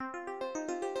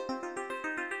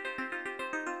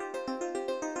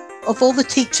Of all the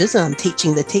teachers, and I'm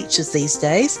teaching the teachers these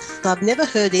days, I've never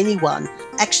heard anyone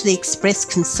actually express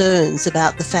concerns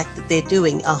about the fact that they're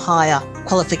doing a higher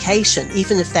qualification,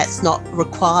 even if that's not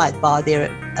required by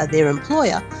their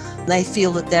employer. They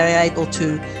feel that they're able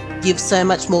to give so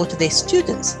much more to their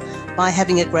students by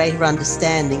having a greater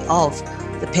understanding of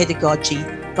the pedagogy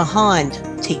behind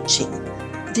teaching.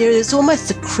 There is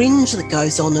almost a cringe that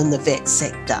goes on in the vet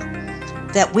sector,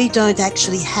 that we don't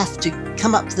actually have to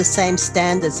come up to the same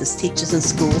standards as teachers in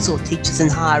schools or teachers in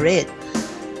higher ed,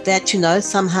 that,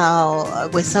 somehow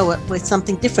we're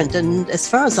something different. And as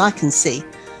far as I can see,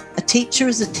 a teacher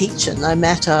is a teacher, no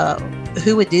matter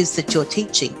who it is that you're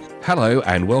teaching. Hello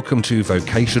and welcome to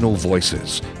Vocational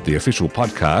Voices, the official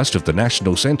podcast of the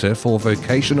National Centre for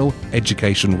Vocational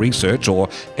Education Research, or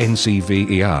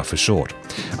NCVER for short.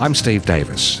 I'm Steve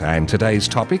Davis, and today's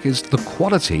topic is the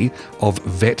quality of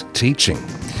vet teaching.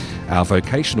 Our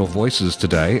vocational voices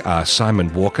today are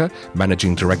Simon Walker,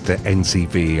 Managing Director,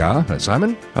 NCVER. Hello,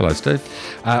 Simon. Hello, Steve.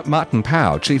 Martin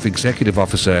Powell, Chief Executive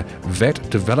Officer, Vet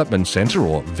Development Centre,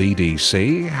 or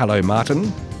VDC. Hello,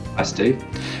 Martin. Hi, Steve.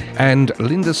 And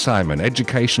Linda Simon,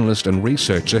 educationalist and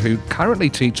researcher who currently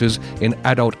teaches in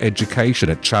adult education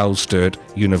at Charles Sturt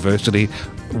University.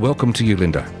 Welcome to you,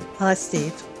 Linda. Hi,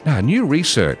 Steve. Now, new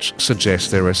research suggests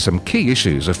there are some key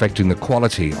issues affecting the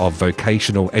quality of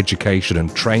vocational education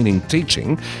and training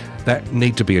teaching that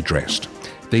need to be addressed.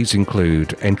 These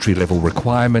include entry-level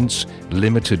requirements,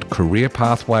 limited career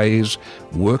pathways,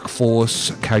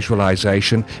 workforce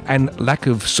casualisation, and lack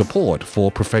of support for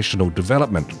professional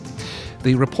development.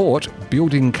 The report,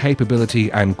 Building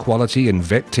Capability and Quality in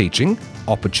Vet Teaching,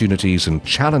 Opportunities and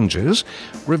Challenges,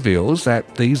 reveals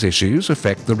that these issues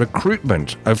affect the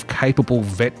recruitment of capable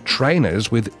vet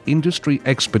trainers with industry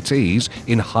expertise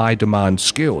in high-demand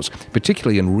skills,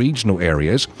 particularly in regional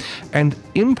areas, and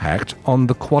impact on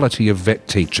the quality of vet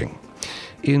teaching.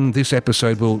 In this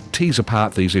episode, we'll tease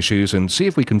apart these issues and see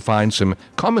if we can find some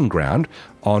common ground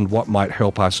on what might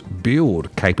help us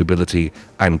build capability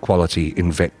and quality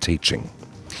in vet teaching.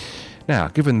 Now,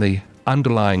 given the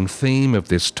underlying theme of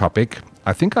this topic,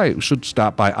 I think I should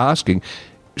start by asking,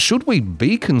 should we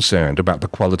be concerned about the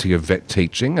quality of vet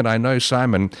teaching? And I know,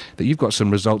 Simon, that you've got some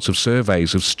results of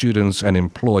surveys of students and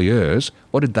employers.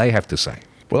 What did they have to say?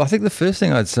 Well, I think the first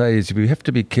thing I'd say is we have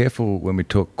to be careful when we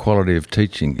talk quality of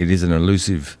teaching. It is an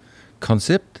elusive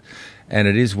concept, and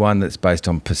it is one that's based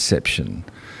on perception.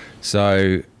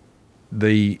 So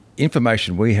the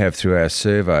information we have through our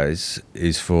surveys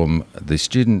is from the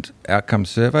Student Outcome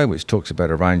Survey, which talks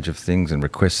about a range of things and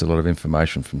requests a lot of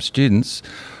information from students,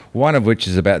 one of which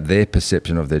is about their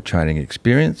perception of their training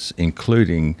experience,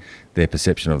 including their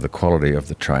perception of the quality of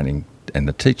the training and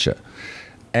the teacher.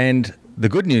 And the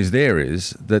good news there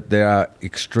is that there are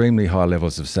extremely high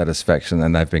levels of satisfaction,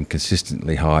 and they've been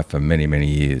consistently high for many, many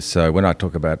years. So when I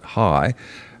talk about high,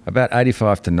 about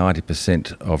 85 to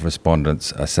 90% of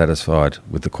respondents are satisfied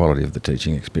with the quality of the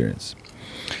teaching experience.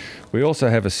 We also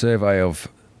have a survey of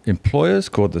employers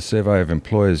called the Survey of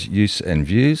Employers' Use and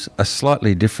Views, a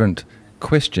slightly different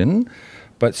question,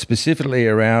 but specifically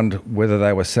around whether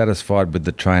they were satisfied with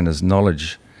the trainer's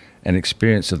knowledge and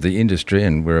experience of the industry,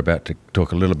 and we're about to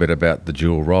talk a little bit about the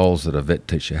dual roles that a vet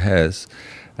teacher has.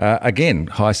 Again,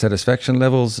 high satisfaction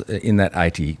levels in that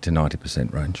 80 to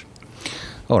 90% range.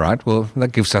 All right, well,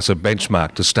 that gives us a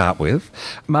benchmark to start with.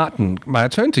 Martin, may I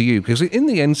turn to you? Because in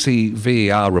the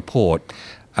NCVER report,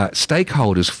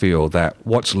 stakeholders feel that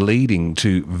what's leading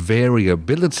to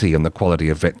variability in the quality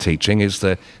of vet teaching is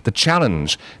the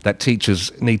challenge that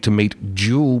teachers need to meet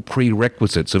dual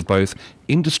prerequisites of both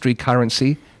industry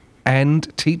currency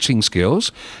and teaching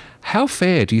skills. How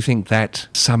fair do you think that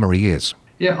summary is?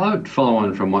 Yeah, I would follow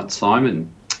on from what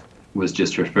Simon was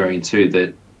just referring to,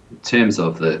 that in terms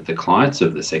of the clients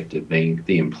of the sector being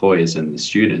the employers and the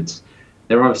students,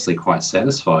 they're obviously quite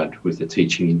satisfied with the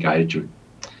teaching engagement.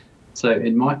 So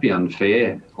it might be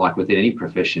unfair, like within any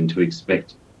profession, to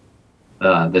expect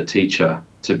the teacher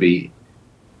to be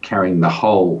carrying the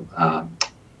whole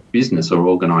business or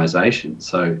organisation.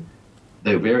 So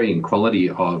the varying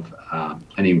quality of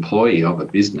an employee of a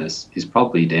business is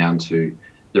probably down to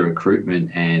the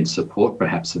recruitment and support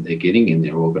perhaps that they're getting in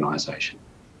their organisation.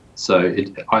 So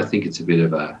I think it's a bit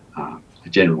of a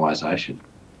generalisation.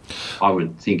 I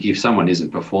would think if someone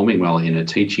isn't performing well in a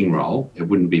teaching role, it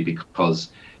wouldn't be because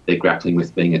they're grappling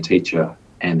with being a teacher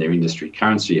and their industry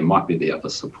currency. It might be the other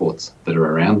supports that are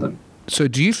around them. So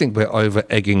do you think we're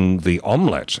over-egging the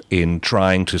omelette in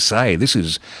trying to say this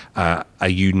is a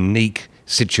unique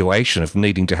situation of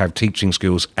needing to have teaching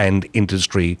skills and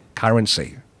industry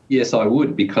currency? Yes, I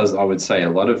would, because I would say a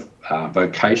lot of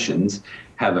vocations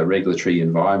have a regulatory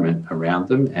environment around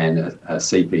them and a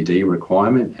CPD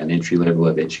requirement, an entry level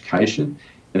of education,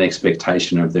 an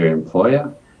expectation of their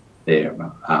employer, their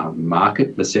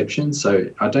market perception. So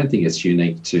I don't think it's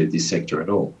unique to this sector at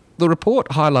all. The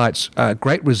report highlights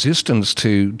great resistance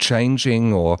to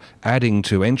changing or adding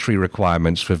to entry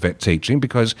requirements for vet teaching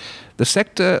because the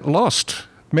sector lost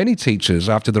many teachers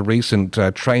after the recent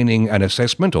training and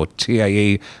assessment, or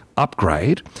TAE,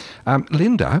 upgrade.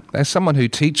 Linda, as someone who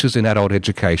teaches in adult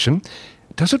education,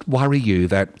 does it worry you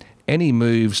that any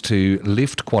moves to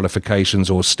lift qualifications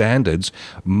or standards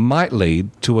might lead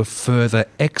to a further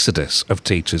exodus of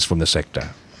teachers from the sector?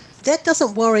 That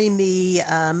doesn't worry me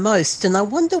most, and I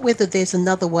wonder whether there's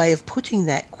another way of putting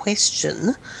that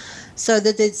question so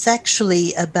that it's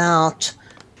actually about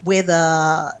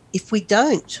whether if we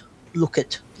don't look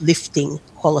at lifting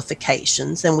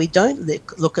qualifications and we don't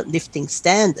look at lifting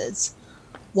standards,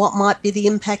 what might be the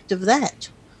impact of that?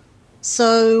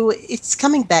 So it's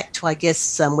coming back to, I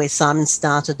guess, where Simon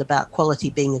started about quality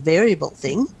being a variable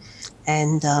thing,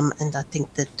 and I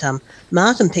think that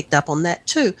Martin picked up on that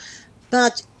too.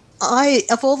 But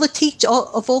of all the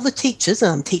teachers,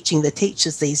 and I'm teaching the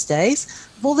teachers these days,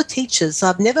 of all the teachers,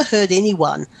 I've never heard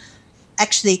anyone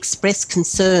actually express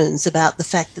concerns about the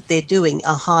fact that they're doing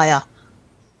a higher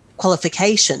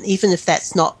qualification, even if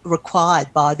that's not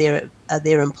required by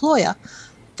their employer.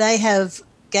 They have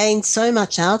gained so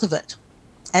much out of it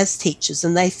as teachers,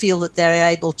 and they feel that they're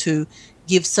able to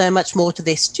give so much more to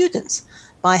their students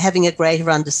by having a greater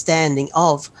understanding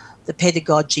of the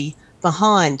pedagogy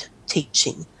behind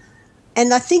teaching.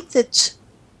 And I think that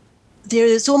there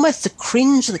is almost a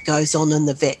cringe that goes on in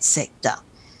the vet sector,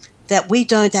 that we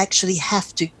don't actually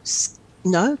have to,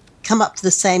 come up to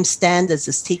the same standards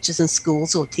as teachers in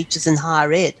schools or teachers in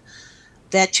higher ed,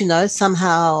 that,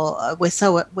 somehow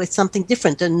we're something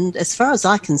different. And as far as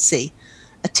I can see,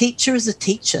 a teacher is a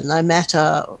teacher, no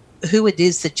matter who it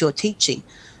is that you're teaching.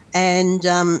 And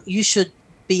you should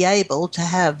be able to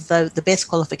have the best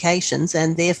qualifications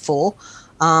and therefore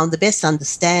the best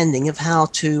understanding of how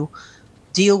to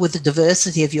deal with the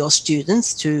diversity of your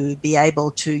students, to be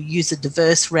able to use a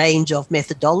diverse range of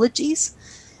methodologies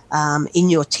in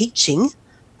your teaching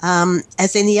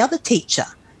as any other teacher.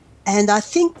 And I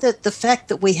think that the fact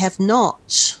that we have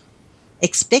not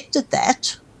expected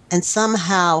that and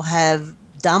somehow have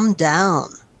dumbed down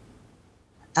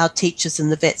our teachers in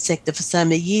the vet sector for so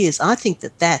many years, I think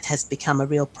that has become a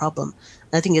real problem.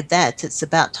 And I think that it's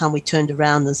about time we turned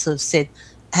around and sort of said,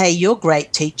 hey, you're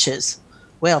great teachers.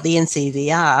 Well, the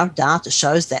NCVR data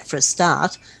shows that for a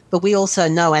start, but we also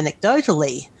know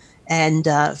anecdotally and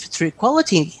through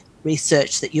quality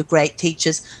research that you're great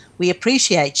teachers. We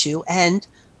appreciate you, and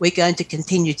we're going to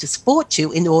continue to support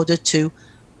you in order to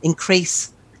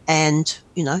increase and,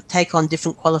 take on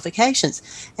different qualifications.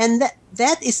 And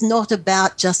that is not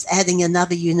about just adding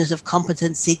another unit of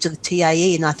competency to the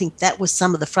TAE, and I think that was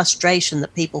some of the frustration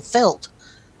that people felt.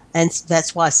 And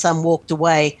that's why some walked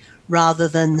away rather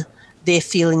than their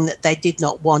feeling that they did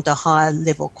not want a higher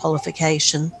level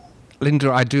qualification.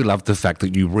 Linda, I do love the fact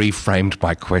that you reframed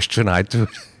my question. I do.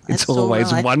 It's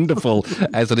always wonderful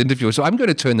as an interviewer. So I'm going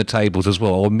to turn the tables as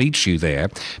well, or meet you there,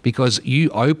 because you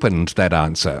opened that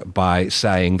answer by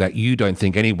saying that you don't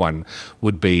think anyone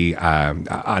would be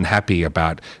unhappy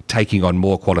about taking on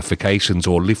more qualifications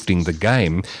or lifting the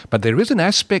game. But there is an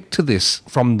aspect to this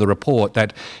from the report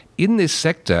that in this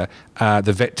sector,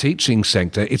 the vet teaching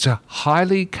sector, it's a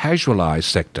highly casualised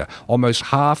sector. Almost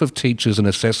half of teachers and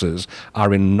assessors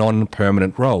are in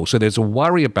non-permanent roles. So there's a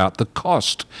worry about the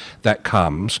cost that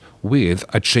comes with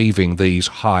achieving these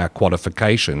higher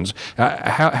qualifications.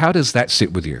 How does that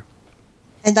sit with you?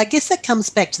 And I guess that comes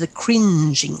back to the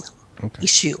cringing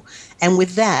issue. And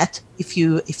with that, if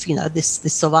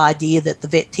this sort of idea that the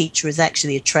vet teacher is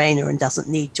actually a trainer and doesn't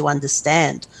need to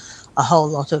understand a whole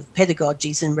lot of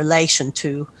pedagogies in relation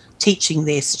to teaching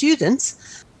their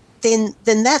students, then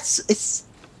it's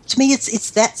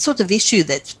that sort of issue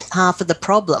that's half of the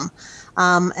problem,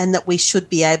 and that we should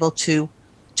be able to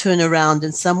turn around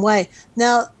in some way.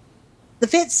 Now, the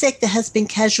vet sector has been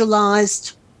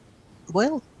casualised,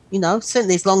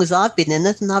 certainly as long as I've been in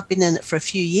it, and I've been in it for a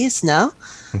few years now.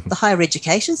 The higher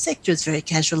education sector is very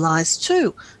casualised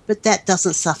too, but that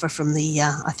doesn't suffer from the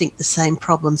same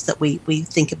problems that we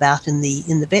think about in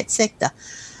the vet sector.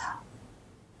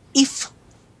 If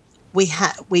we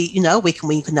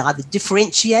can either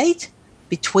differentiate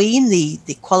between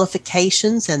the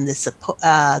qualifications and the support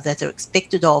that are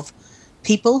expected of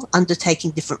people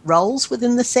undertaking different roles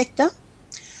within the sector.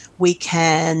 We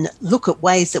can look at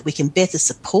ways that we can better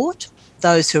support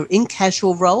those who are in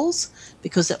casual roles,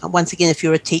 because once again, if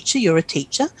you're a teacher, you're a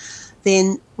teacher.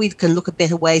 then we can look at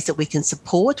better ways that we can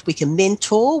support, we can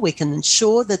mentor, we can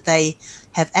ensure that they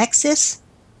have access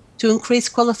to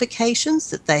increased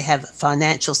qualifications, that they have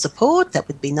financial support, that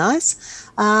would be nice,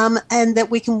 and that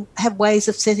we can have ways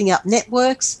of setting up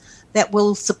networks that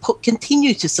will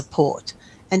continue to support.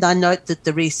 And I note that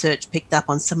the research picked up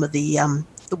on some of the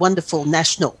wonderful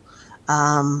national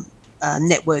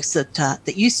networks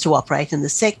that used to operate in the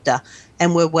sector,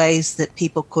 and were ways that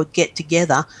people could get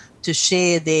together to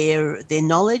share their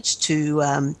knowledge,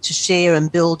 to share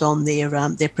and build on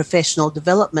their professional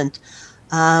development,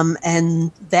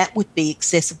 and that would be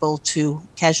accessible to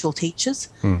casual teachers,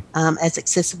 as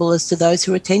accessible as to those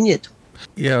who are tenured.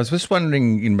 Yeah, I was just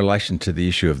wondering in relation to the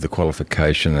issue of the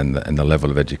qualification and the level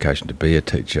of education to be a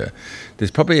teacher. There's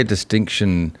probably a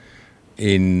distinction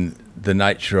in the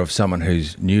nature of someone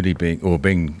who's newly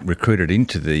being recruited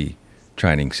into the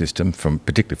training system,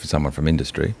 particularly for someone from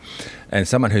industry, and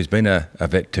someone who's been a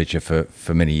vet teacher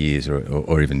for many years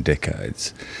or even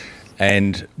decades.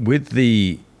 And with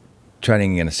the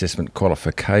training and assessment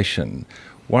qualification,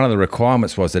 one of the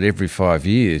requirements was that every 5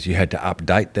 years you had to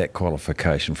update that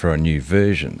qualification for a new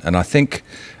version. And I think,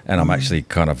 and I'm actually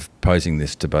kind of posing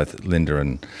this to both Linda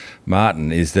and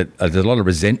Martin, is that there's a lot of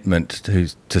resentment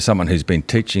to someone who's been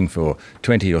teaching for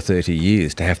 20 or 30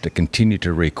 years to have to continue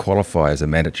to requalify as a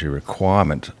mandatory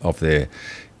requirement of their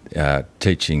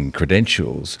teaching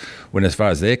credentials, when as far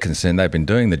as they're concerned, they've been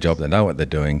doing the job, they know what they're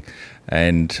doing,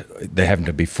 and they're having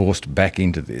to be forced back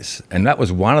into this. And that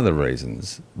was one of the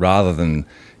reasons, rather than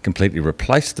completely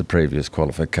replace the previous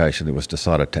qualification, it was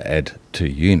decided to add 2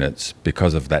 units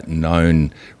because of that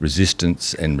known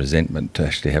resistance and resentment to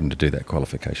actually having to do that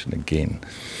qualification again.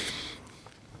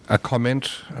 A comment,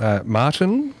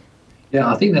 Martin? Yeah,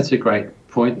 I think that's a great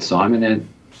point, Simon. And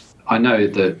I know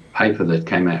the paper that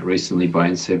came out recently by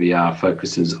NCVR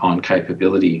focuses on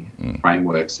capability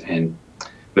frameworks and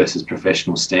versus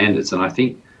professional standards. And I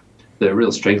think the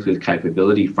real strength with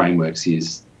capability frameworks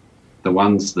is the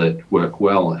ones that work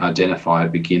well identify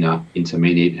beginner,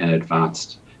 intermediate and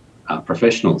advanced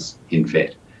professionals in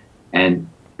VET. And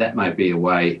that may be a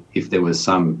way, if there was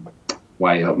some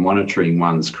way of monitoring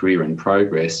one's career and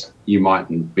progress, you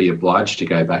mightn't be obliged to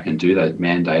go back and do those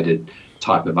mandated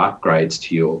type of upgrades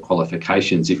to your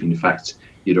qualifications if in fact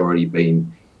you'd already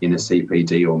been in a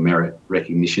CPD or merit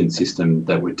recognition system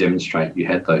that would demonstrate you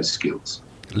had those skills.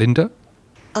 Linda?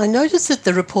 I noticed that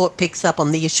the report picks up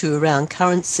on the issue around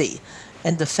currency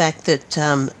and the fact that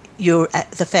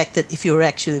if you're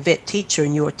actually a vet teacher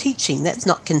and you're teaching, that's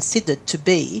not considered to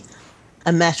be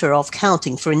a matter of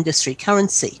counting for industry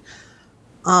currency.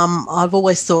 I've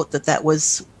always thought that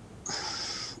was,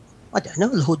 I don't know,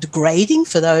 a little degrading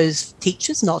for those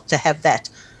teachers not to have that.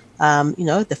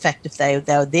 The fact that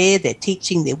they're there, they're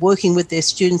teaching, they're working with their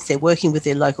students, they're working with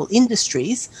their local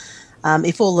industries.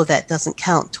 If all of that doesn't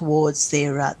count towards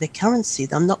their currency,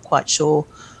 I'm not quite sure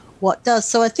what does.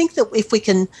 So I think that if we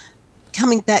can,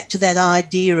 coming back to that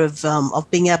idea of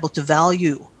being able to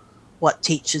value what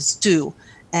teachers do,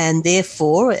 and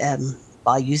therefore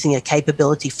by using a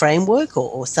capability framework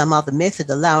or some other method,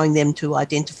 allowing them to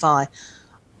identify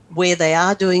where they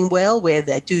are doing well, where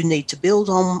they do need to build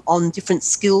on different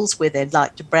skills, where they'd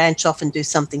like to branch off and do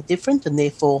something different and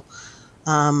therefore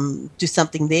do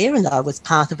something there. And I was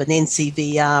part of an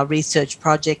NCVR research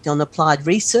project on applied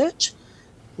research,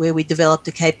 where we developed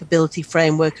a capability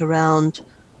framework around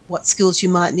what skills you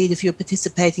might need if you're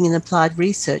participating in applied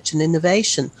research and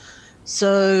innovation.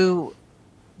 So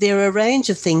there are a range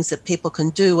of things that people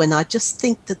can do, and I just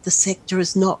think that the sector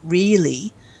is not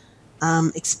really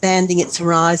expanding its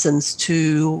horizons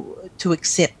to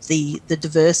accept the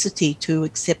diversity, to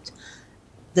accept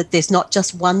that there's not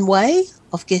just one way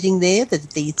of getting there,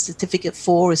 that the Certificate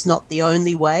 4 is not the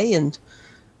only way, and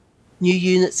new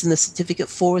units in the Certificate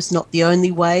 4 is not the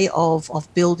only way of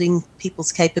building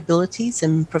people's capabilities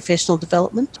and professional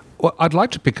development. Well, I'd like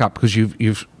to pick up, because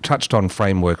you've touched on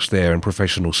frameworks there and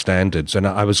professional standards, and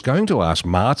I was going to ask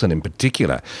Martin in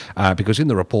particular, because in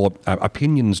the report,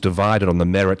 opinions divided on the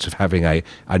merits of having a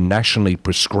nationally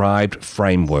prescribed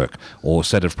framework or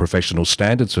set of professional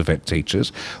standards for vet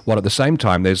teachers, while at the same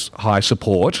time there's high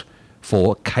support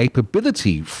for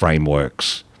capability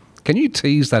frameworks. Can you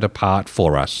tease that apart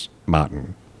for us,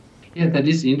 Martin? Yeah, that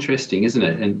is interesting, isn't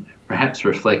it? And perhaps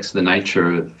reflects the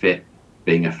nature of VET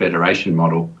being a federation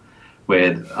model,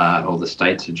 where all the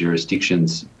states or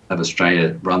jurisdictions of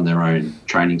Australia run their own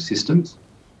training systems.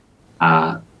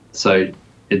 So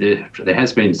there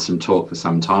has been some talk for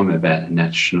some time about a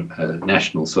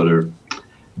national sort of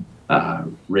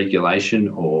regulation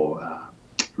or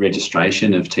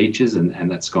registration of teachers,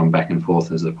 and that's gone back and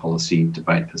forth as a policy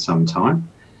debate for some time.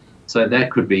 So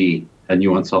that could be a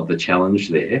nuance of the challenge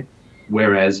there.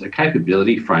 Whereas a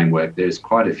capability framework, there's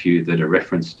quite a few that are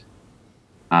referenced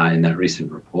in that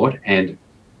recent report, and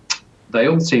they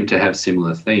all seem to have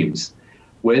similar themes.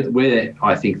 Where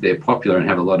I think they're popular and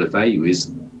have a lot of value is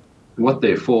what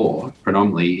they're for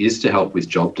predominantly is to help with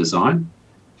job design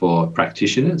for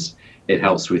practitioners. It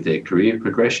helps with their career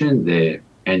progression, their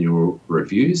annual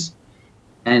reviews,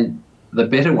 and the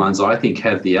better ones, I think,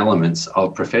 have the elements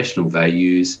of professional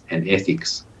values and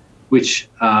ethics, which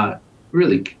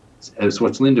really, as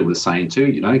what Linda was saying too,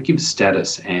 it gives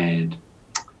status and,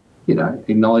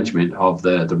 acknowledgement of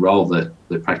the role that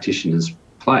the practitioners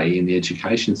play in the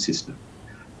education system.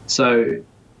 So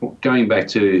going back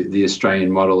to the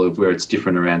Australian model of where it's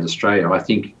different around Australia, I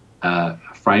think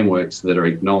frameworks that are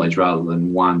acknowledged rather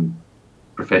than one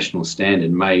professional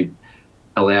standard may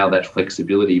allow that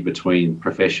flexibility between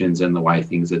professions and the way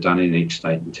things are done in each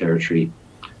state and territory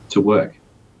to work.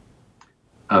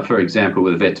 For example,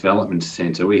 with the Vet Development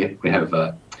Centre, we have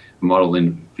a model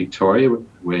in Victoria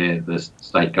where the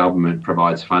state government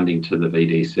provides funding to the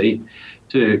VDC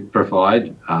to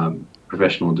provide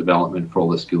professional development for all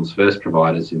the skills first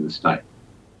providers in the state,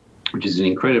 which is an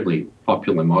incredibly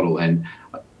popular model and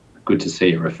good to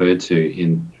see it referred to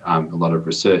in a lot of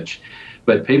research.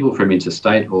 But people from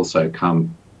interstate also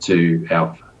come to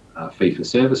our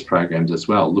fee-for-service programs as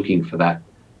well, looking for that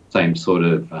same sort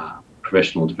of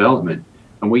professional development.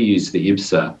 And we use the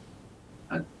IBSA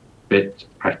Vet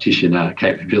Practitioner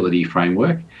Capability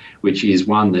Framework, which is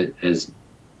one that is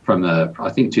from,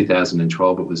 I think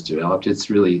 2012 it was developed.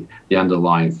 It's really the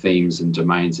underlying themes and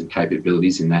domains and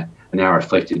capabilities in that are now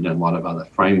reflected in a lot of other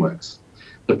frameworks.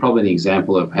 So probably an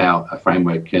example of how a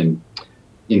framework can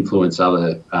influence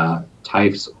other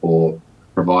TAFEs or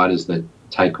providers that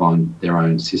take on their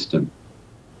own system.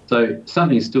 So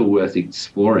something still worth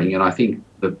exploring, and I think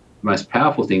the most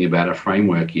powerful thing about a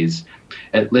framework is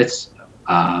it lets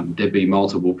there be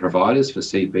multiple providers for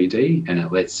CPD, and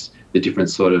it lets the different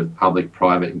sort of public,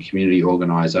 private and community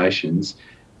organisations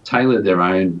tailor their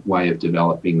own way of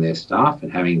developing their staff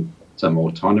and having some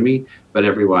autonomy, but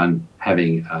everyone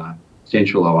having a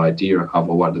central idea of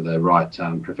what are the right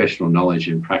professional knowledge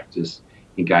and practice,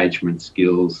 engagement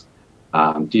skills,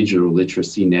 digital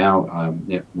literacy now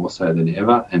more so than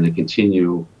ever, and the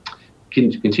continuous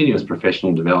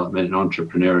professional development and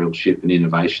entrepreneurship and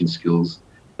innovation skills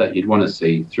that you'd want to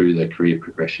see through the career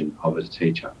progression of a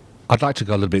teacher. I'd like to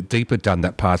go a little bit deeper down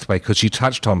that pathway because you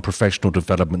touched on professional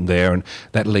development there, and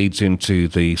that leads into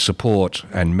the support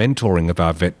and mentoring of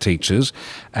our vet teachers.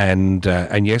 And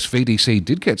yes, VDC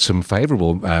did get some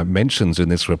favourable mentions in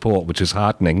this report, which is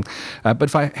heartening. But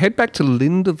if I head back to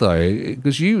Linda, though,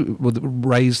 because you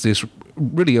raised this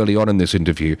really early on in this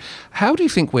interview, how do you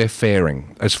think we're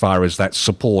faring as far as that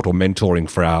support or mentoring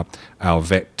for our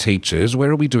vet teachers?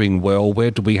 Where are we doing well?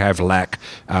 Where do we have lack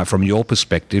from your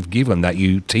perspective, given that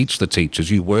you teach the teachers,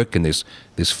 you work in this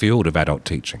field of adult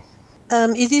teaching?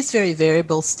 It is very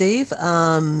variable, Steve,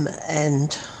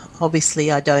 and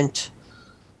obviously I don't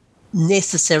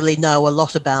necessarily know a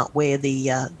lot about where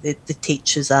the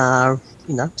teachers are,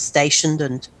 stationed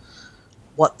and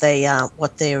what their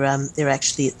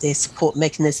support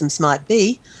mechanisms might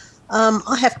be.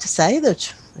 I have to say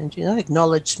that, and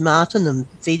acknowledge Martin and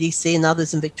VDC and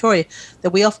others in Victoria,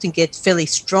 that we often get fairly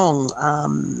strong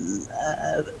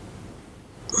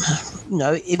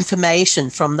information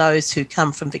from those who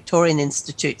come from Victorian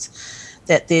institutes,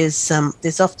 that there's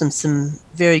often some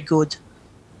very good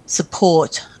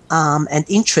support and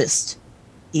interest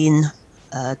in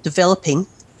developing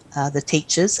the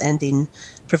teachers and in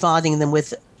providing them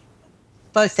with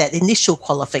both that initial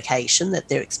qualification that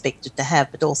they're expected to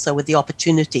have, but also with the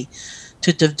opportunity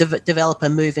to develop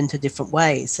and move into different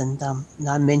ways. And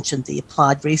I mentioned the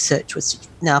applied research was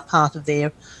now part of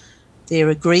their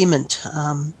agreement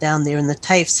down there in the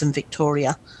TAFEs in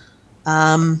Victoria.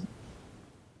 In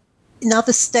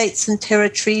other states and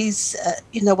territories,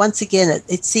 once again,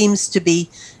 it seems to be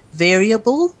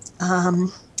variable.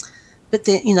 But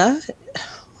then,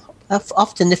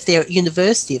 often if they're at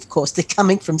university, of course, they're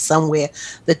coming from somewhere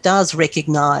that does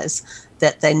recognise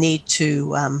that they need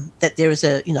to, that there is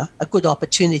a good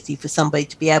opportunity for somebody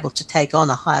to be able to take on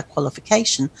a higher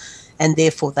qualification, and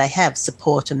therefore they have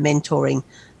support and mentoring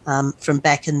from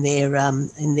back in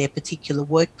their particular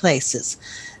workplaces.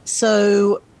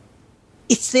 So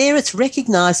it's there, it's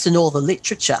recognised in all the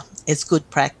literature as good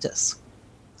practice.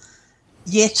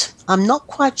 Yet I'm not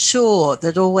quite sure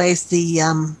that always the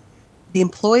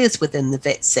employers within the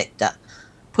vet sector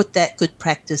put that good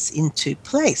practice into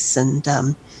place. And,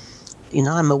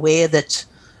 I'm aware that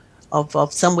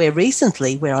of somewhere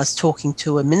recently where I was talking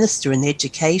to a minister in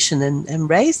education and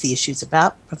raised the issues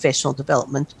about professional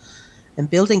development and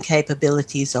building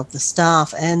capabilities of the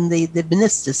staff. And the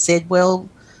minister said, well,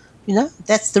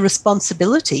 that's the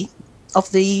responsibility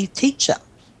of the teacher.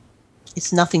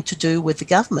 It's nothing to do with the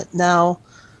government. Now,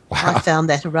 wow. I found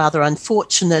that a rather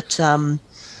unfortunate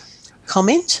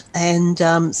comment,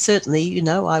 and certainly,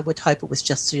 I would hope it was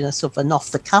just, sort of an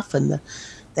off the cuff, and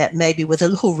that maybe with a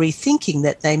little rethinking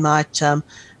that they might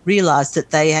realise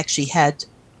that they actually had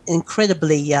an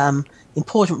incredibly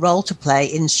important role to play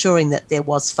in ensuring that there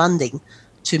was funding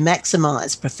to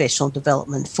maximise professional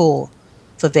development for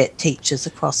vet teachers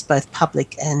across both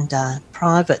public and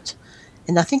private.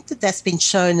 And I think that that's been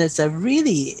shown as a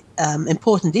really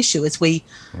important issue as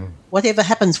whatever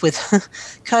happens with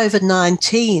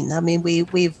COVID-19. I mean,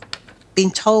 we've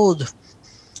been told,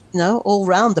 all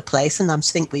around the place, and I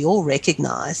think we all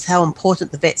recognise how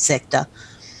important the vet sector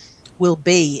will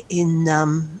be in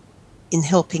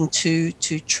helping to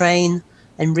train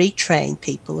and retrain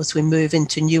people as we move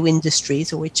into new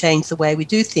industries or we change the way we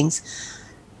do things.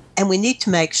 And we need to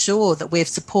make sure that we've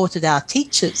supported our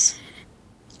teachers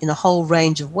in a whole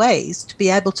range of ways to be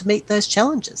able to meet those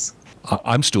challenges.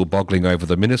 I'm still boggling over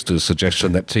the minister's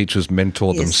suggestion that teachers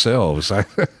mentor themselves.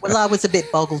 Well, I was a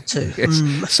bit boggled too.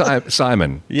 Yes.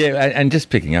 Simon. Yeah, and just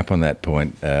picking up on that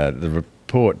point, the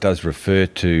report does refer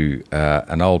to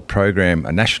an old program,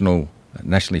 a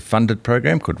nationally funded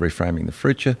program called Reframing the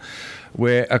Future,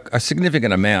 where a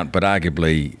significant amount, but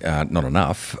arguably not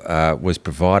enough, was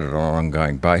provided on an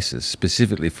ongoing basis,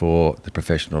 specifically for the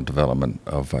professional development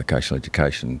of vocational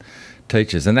education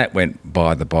teachers. And that went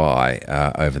by the by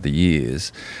over the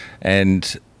years.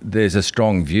 And there's a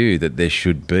strong view that there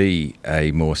should be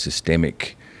a more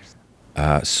systemic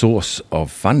source of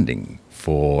funding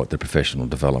for the professional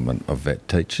development of vet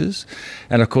teachers.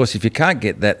 And of course, if you can't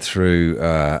get that through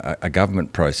a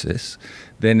government process,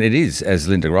 then it is, as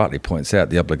Linda rightly points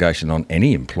out, the obligation on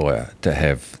any employer to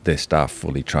have their staff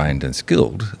fully trained and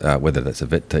skilled, whether that's a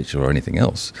vet teacher or anything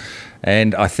else.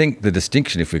 And I think the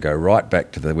distinction, if we go right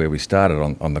back to where we started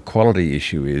on the quality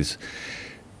issue, is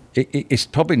it's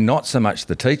probably not so much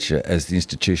the teacher as the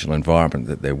institutional environment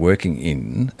that they're working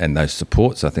in and those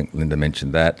supports. I think Linda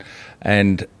mentioned that.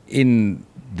 And in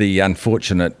the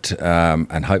unfortunate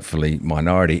and hopefully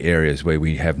minority areas where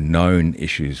we have known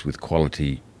issues with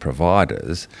quality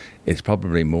providers, it's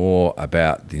probably more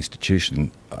about the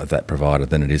institution of that provider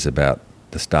than it is about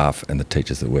the staff and the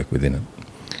teachers that work within it.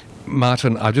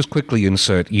 Martin, I'll just quickly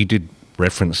insert, you did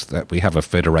reference that we have a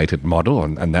federated model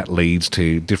and that leads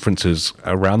to differences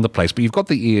around the place, but you've got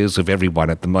the ears of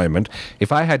everyone at the moment.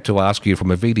 If I had to ask you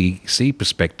from a VDC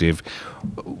perspective,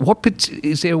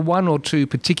 is there one or two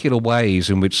particular ways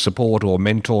in which support or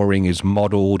mentoring is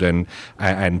modelled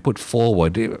and put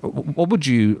forward? What would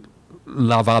you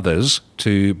love others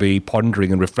to be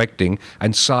pondering and reflecting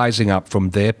and sizing up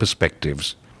from their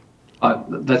perspectives?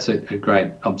 That's a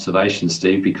great observation,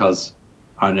 Steve, because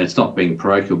and it's not being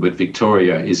parochial, but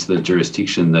Victoria is the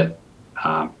jurisdiction that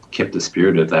kept the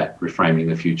spirit of that reframing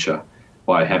the future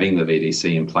by having the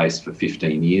VDC in place for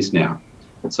 15 years now.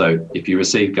 So if you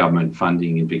receive government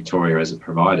funding in Victoria as a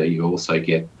provider, you also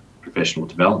get professional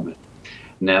development.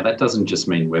 Now, that doesn't just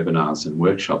mean webinars and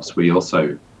workshops. We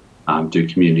also do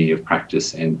community of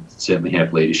practice and certainly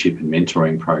have leadership and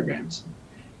mentoring programs.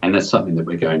 And that's something that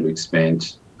we're going to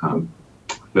expand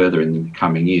further in the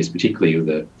coming years, particularly with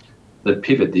the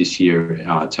pivot this year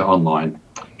to online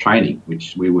training,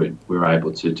 which we were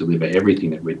able to deliver everything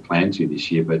that we'd planned to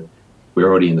this year, but we're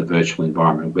already in the virtual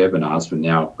environment webinars, but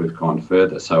now we've gone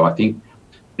further. So I think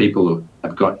people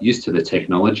have got used to the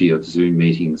technology of Zoom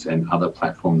meetings and other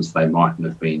platforms they mightn't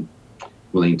have been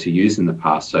willing to use in the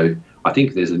past. So I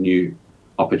think there's a new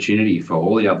opportunity for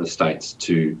all the other states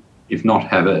to, if not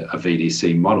have a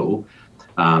VDC model,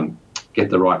 get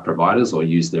the right providers or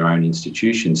use their own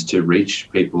institutions to reach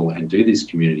people and do this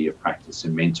community of practice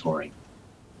and mentoring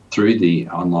through the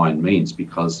online means,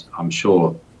 because I'm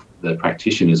sure the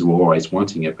practitioners were always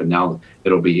wanting it, but now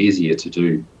it'll be easier to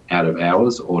do out of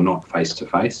hours or not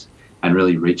face-to-face and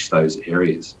really reach those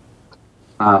areas.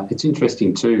 It's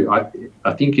interesting too,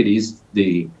 I think it is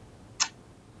the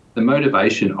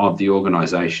motivation of the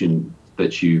organisation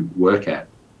that you work at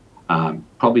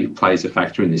probably plays a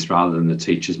factor in this rather than the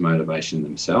teachers' motivation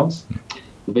themselves.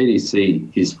 The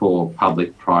VDC is for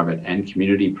public, private and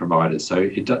community providers. So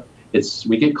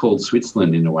we get called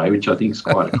Switzerland in a way, which I think is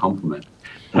quite a compliment.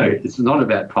 So it's not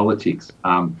about politics.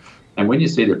 And when you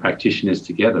see the practitioners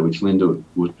together, which Linda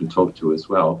would talk to as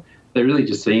well, they're really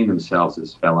just seeing themselves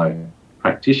as fellow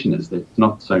practitioners. It's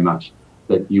not so much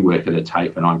that you work at a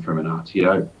TAFE and I'm from an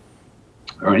RTO.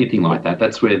 or anything like that.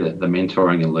 That's where the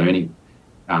mentoring and learning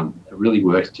really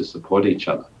works to support each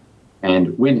other.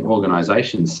 And when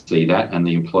organisations see that and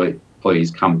the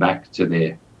employees come back to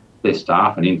their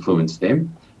staff and influence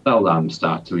them, they'll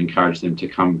start to encourage them to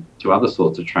come to other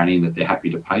sorts of training that they're happy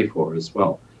to pay for as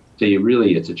well. So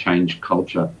it's a change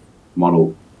culture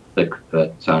model that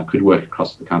could work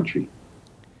across the country.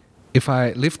 If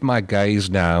I lift my gaze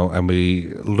now and we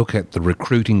look at the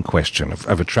recruiting question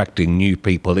of attracting new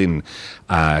people in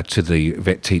to the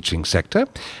vet teaching sector,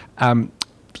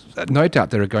 no doubt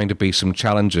there are going to be some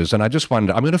challenges. And I just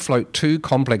wonder, I'm going to float two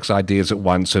complex ideas at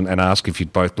once and ask if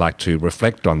you'd both like to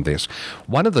reflect on this.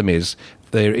 One of them is,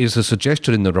 there is a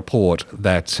suggestion in the report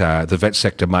that the vet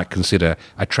sector might consider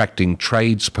attracting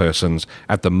tradespersons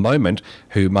at the moment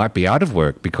who might be out of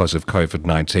work because of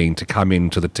COVID-19 to come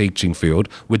into the teaching field,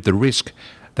 with the risk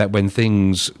that when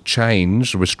things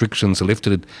change, restrictions are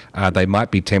lifted, they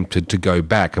might be tempted to go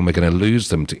back and we're going to lose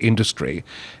them to industry.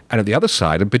 And at the other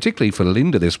side, and particularly for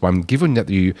Linda, this one, given that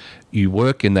you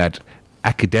work in that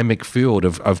academic field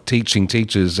of teaching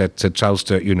teachers at Charles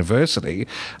Sturt University,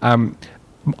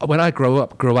 when I grew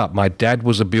up, my dad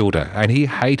was a builder and he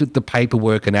hated the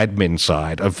paperwork and admin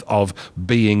side of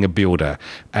being a builder.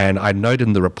 And I note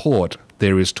in the report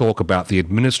there is talk about the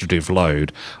administrative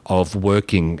load of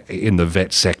working in the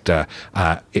vet sector.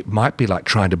 It might be like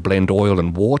trying to blend oil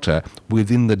and water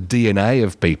within the DNA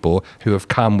of people who have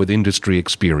come with industry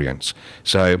experience.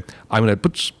 So I'm going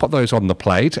to put those on the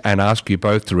plate and ask you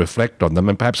both to reflect on them.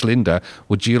 And perhaps, Linda,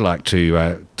 would you like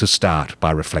to start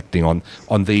by reflecting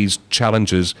on these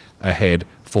challenges ahead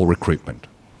for recruitment?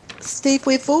 Steve,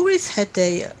 we've always had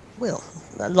a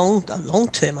long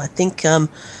term, I think,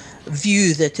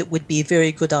 view that it would be a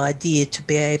very good idea to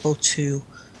be able to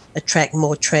attract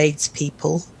more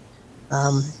tradespeople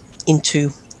into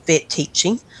vet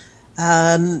teaching.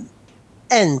 And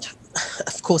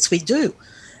of course we do.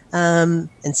 And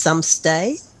some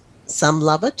stay, some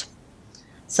love it,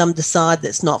 some decide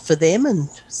that's not for them, and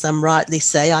some rightly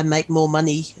say, I make more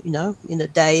money, in a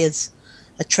day as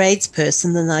a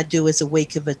tradesperson than I do as a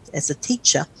week as a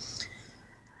teacher.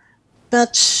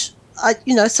 But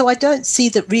so I don't see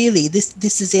that really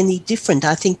this is any different.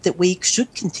 I think that we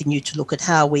should continue to look at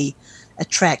how we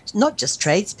attract not just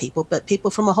tradespeople, but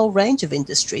people from a whole range of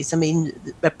industries. I mean,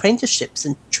 apprenticeships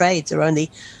and trades are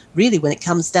only really, when it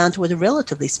comes down to it, a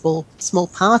relatively small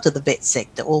part of the vet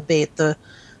sector, albeit the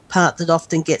part that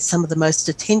often gets some of the most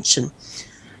attention.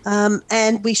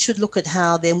 And we should look at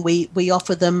how then we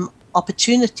offer them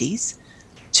opportunities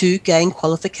to gain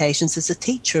qualifications as a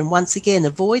teacher, and once again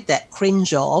avoid that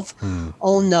cringe of,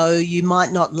 oh no, you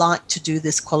might not like to do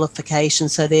this qualification,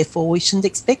 so therefore we shouldn't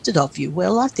expect it of you.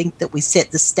 Well, I think that we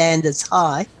set the standards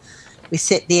high, we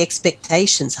set the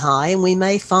expectations high, and we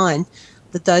may find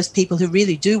that those people who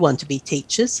really do want to be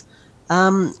teachers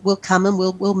will come and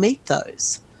we'll meet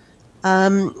those.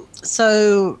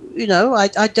 So,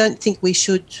 I don't think we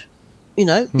should,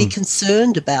 be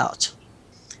concerned about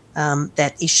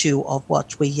that issue of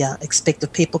what we expect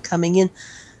of people coming in.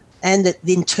 And that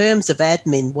in terms of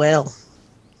admin, well,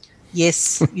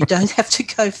 yes, you don't have to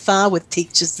go far with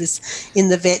teachers in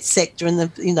the vet sector, in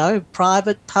the,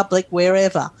 private, public,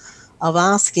 wherever, of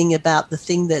asking about the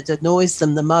thing that annoys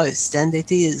them the most. And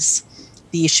it is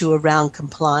the issue around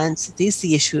compliance. It is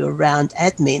the issue around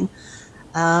admin.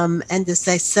 And as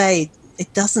they say,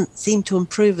 it doesn't seem to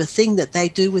improve a thing that they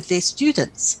do with their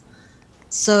students.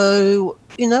 So,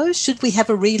 should we have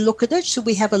a relook at it? Should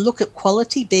we have a look at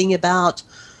quality being about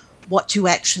what you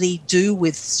actually do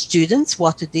with students,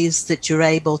 what it is that you're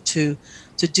able to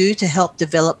do to help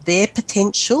develop their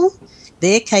potential,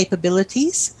 their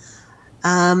capabilities?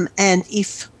 And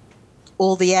if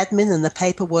all the admin and the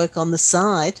paperwork on the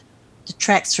side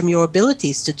detracts from your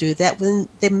abilities to do that,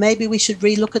 then maybe we should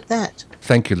relook at that.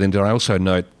 Thank you, Linda. I also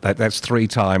note that that's 3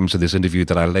 times in this interview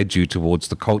that I led you towards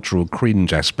the cultural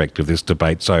cringe aspect of this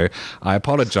debate. So I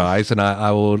apologise, and I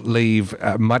will leave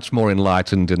much more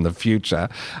enlightened in the future.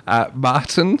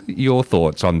 Martin, your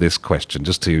thoughts on this question,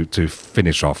 just to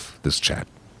finish off this chat.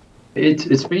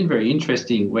 It's been very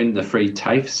interesting. When the free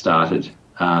TAFE started,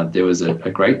 there was a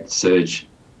great surge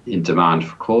in demand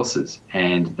for courses,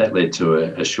 and that led to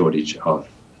a shortage of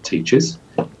teachers.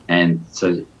 And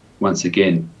so once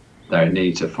again, they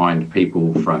need to find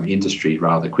people from industry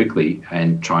rather quickly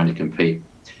and trying to compete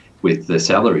with the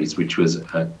salaries, which was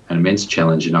an immense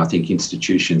challenge. And I think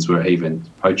institutions were even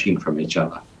poaching from each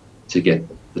other to get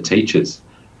the teachers.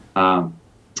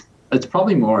 It's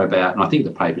probably more about, and I think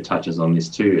the paper touches on this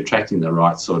too, attracting the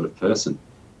right sort of person.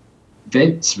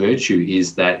 Vet's virtue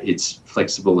is that it's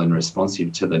flexible and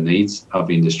responsive to the needs of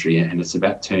industry, and it's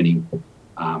about turning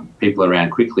people around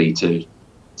quickly to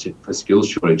for skills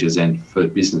shortages and for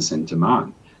business and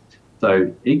demand.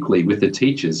 So equally with the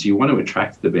teachers, you want to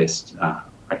attract the best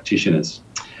practitioners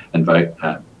and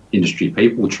industry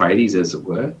people, tradies as it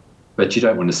were, but you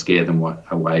don't want to scare them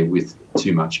away with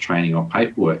too much training or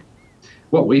paperwork.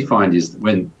 What we find is that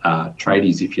when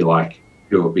tradies, if you like,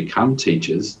 who have become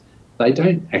teachers, they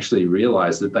don't actually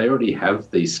realise that they already have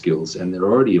these skills and they're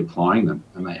already applying them,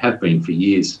 and they have been for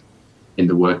years in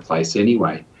the workplace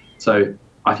anyway. So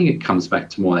I think it comes back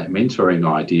to more that mentoring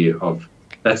idea of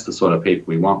that's the sort of people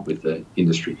we want with the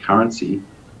industry currency,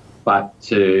 but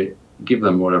to give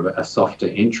them more of a softer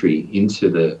entry into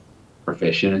the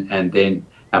profession and then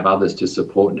have others to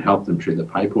support and help them through the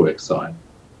paperwork side.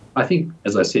 I think,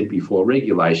 as I said before,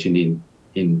 regulation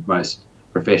in most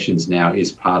professions now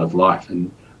is part of life,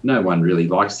 and no one really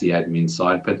likes the admin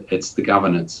side, but it's the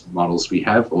governance models we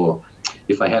have, or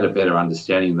if they had a better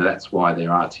understanding that that's why their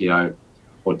RTO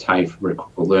or TAFE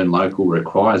or Learn Local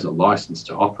requires a licence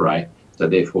to operate, so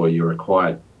therefore you're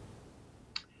required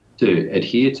to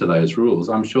adhere to those rules,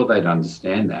 I'm sure they'd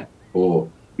understand that or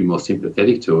be more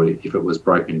sympathetic to it if it was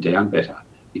broken down better,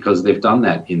 because they've done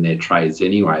that in their trades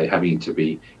anyway, having to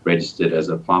be registered as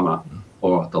a plumber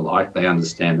or the like. They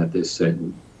understand that there's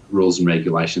certain rules and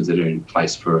regulations that are in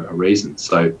place for a reason.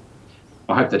 So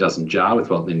I hope that doesn't jar with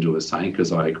what Linda was saying,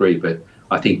 because I agree, but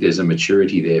I think there's a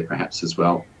maturity there perhaps as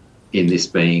well in this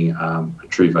being a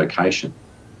true vocation.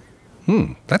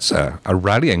 That's a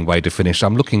rallying way to finish.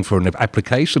 I'm looking for an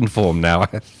application form now,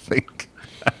 I think.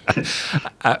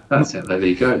 There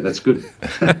you go. That's good.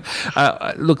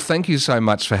 Look, thank you so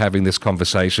much for having this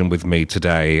conversation with me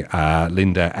today,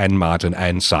 Linda and Martin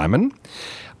and Simon.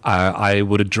 I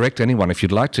would direct anyone, if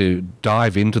you'd like to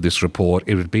dive into this report,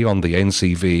 it would be on the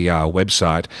NCVER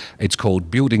website. It's called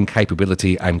Building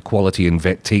Capability and Quality in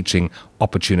Vet Teaching,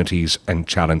 Opportunities and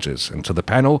Challenges. And to the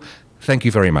panel, thank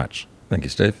you very much. Thank you,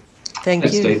 Steve.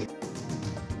 Thanks, Steve.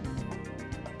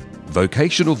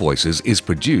 Vocational Voices is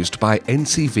produced by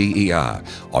NCVER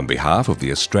on behalf of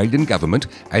the Australian Government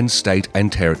and state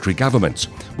and territory governments,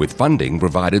 with funding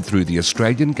provided through the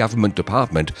Australian Government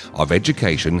Department of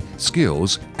Education,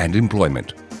 Skills and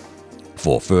Employment.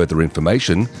 For further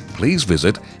information, please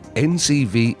visit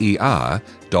ncver.edu.au.